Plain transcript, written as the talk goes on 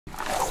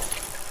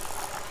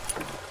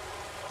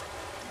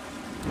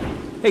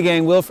Hey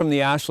gang, Will from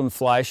the Ashland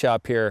Fly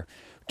Shop here.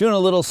 Doing a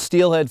little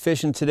steelhead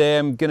fishing today.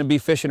 I'm going to be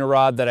fishing a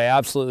rod that I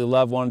absolutely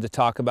love. Wanted to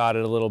talk about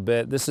it a little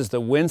bit. This is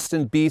the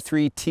Winston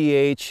BIII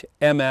TH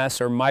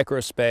MS or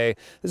Microspey.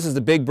 This is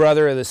the big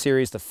brother of the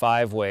series, the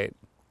 5-weight.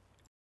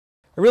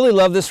 I really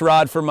love this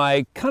rod for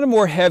my kind of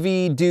more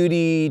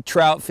heavy-duty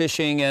trout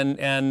fishing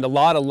and a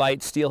lot of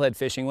light steelhead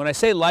fishing. When I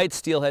say light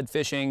steelhead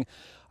fishing,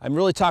 I'm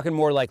really talking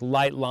more like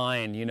light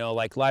line, you know,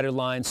 like lighter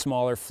line,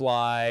 smaller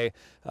fly,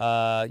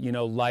 you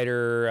know,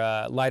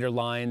 lighter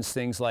lines,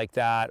 things like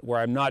that, where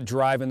I'm not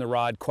driving the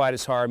rod quite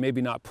as hard, maybe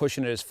not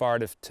pushing it as far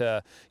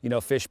to you know,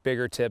 fish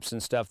bigger tips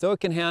and stuff, though it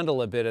can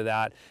handle a bit of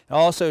that. I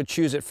also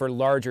choose it for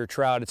larger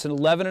trout. It's an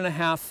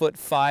 11.5-foot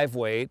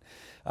 5-weight.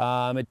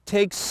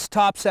 It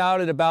tops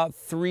out at about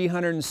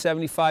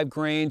 375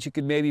 grains. You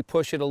could maybe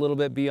push it a little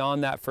bit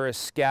beyond that for a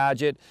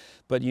Skagit,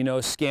 but you know,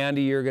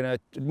 Scandi,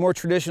 more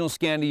traditional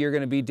Scandi, you're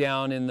gonna be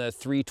down in the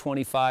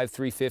 325,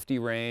 350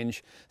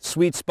 range.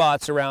 Sweet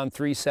spots around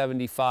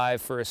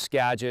 375 for a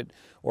Skagit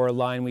or a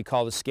line we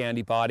call the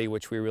Scandi body,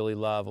 which we really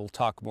love. We'll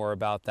talk more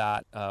about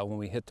that when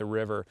we hit the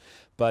river.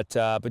 But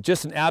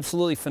just an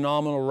absolutely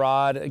phenomenal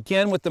rod.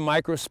 Again, with the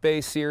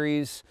Microspey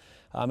series.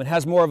 It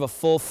has more of a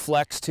full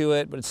flex to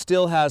it, but it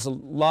still has a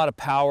lot of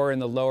power in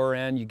the lower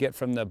end. You get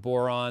from the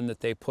boron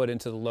that they put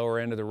into the lower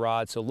end of the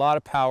rod. So a lot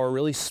of power,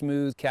 really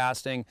smooth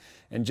casting,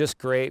 and just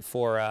great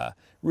for,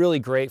 really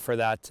great for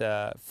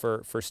that,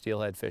 for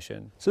steelhead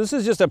fishing. So this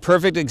is just a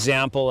perfect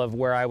example of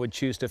where I would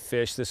choose to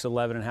fish this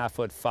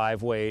 11.5-foot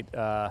 5-weight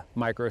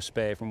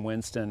Microspey from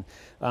Winston.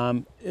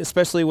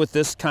 Especially with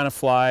this kind of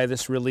fly,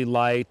 this really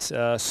light,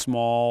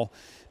 small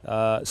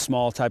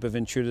type of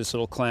intruder, this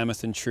little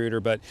Klamath intruder,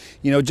 but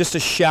you know, just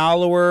a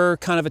shallower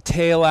kind of a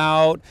tail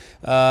out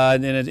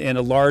in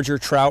a larger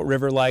trout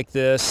river like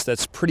this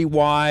that's pretty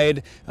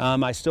wide.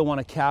 I still want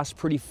to cast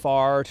pretty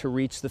far to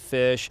reach the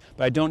fish,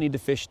 but I don't need to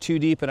fish too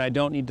deep and I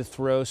don't need to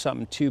throw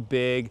something too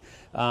big.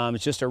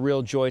 It's just a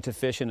real joy to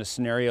fish in a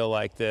scenario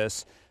like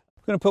this.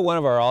 We're going to put one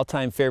of our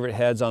all-time favorite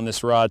heads on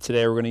this rod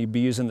today. We're going to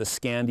be using the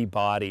Scandi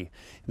body.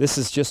 This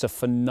is just a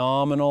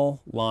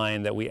phenomenal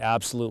line that we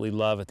absolutely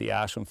love at the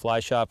Ashland Fly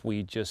Shop.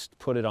 We just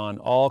put it on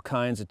all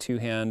kinds of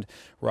two-hand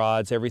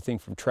rods, everything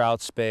from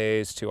Trout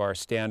Speys to our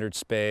standard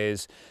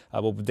Speys.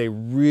 But they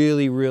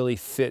really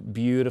fit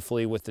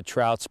beautifully with the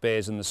Trout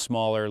Speys and the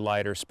smaller,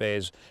 lighter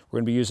Speys. We're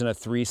going to be using a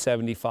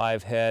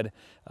 375 head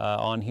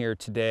on here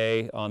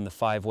today on the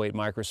 5-weight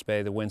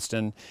Microspey, the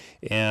Winston,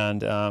 and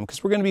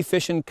because we're going to be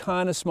fishing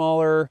kind of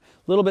smaller, a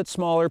little bit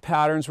smaller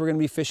patterns. We're going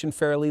to be fishing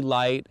fairly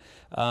light,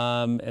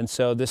 and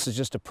so this is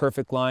just a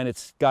perfect line.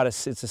 It's a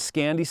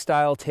Scandi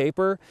style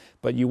taper,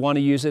 but you want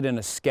to use it in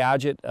a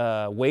Skagit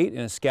weight, in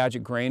a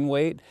Skagit grain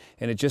weight,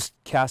 and it just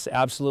casts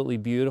absolutely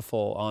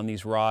beautiful on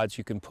these rods.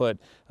 You can put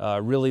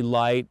really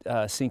light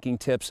sinking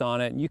tips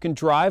on it, and you can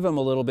drive them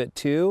a little bit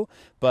too,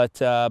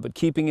 but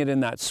keeping it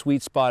in that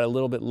sweet spot, a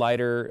little bit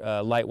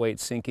lighter, lightweight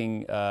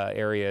sinking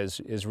area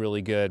is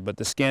really good. But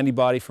the Scandi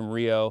body from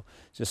Rio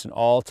is just an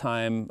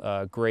all-time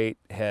great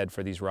head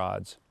for these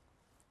rods.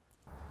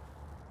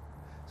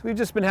 So we've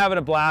just been having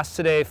a blast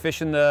today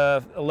fishing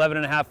the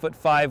 11.5-foot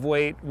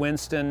 5-weight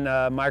Winston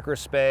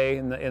Microspey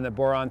in the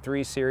Boron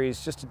 3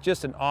 series.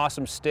 Just an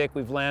awesome stick.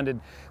 We've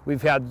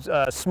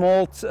had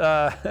smolt,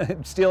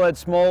 steelhead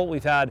smolt,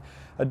 we've had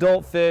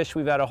adult fish,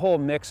 we've had a whole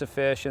mix of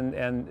fish,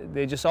 and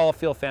they just all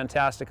feel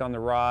fantastic on the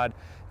rod.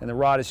 And the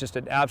rod is just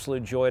an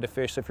absolute joy to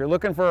fish. So if you're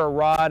looking for a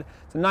rod,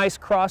 it's a nice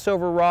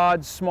crossover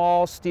rod,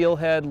 small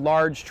steelhead,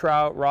 large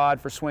trout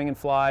rod for swinging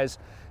flies.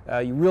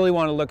 You really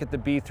want to look at the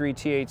BIII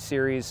TH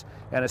series,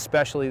 and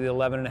especially the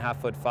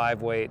 11.5-foot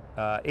 5-weight,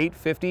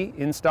 $850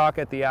 in stock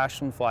at the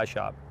Ashland Fly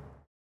Shop.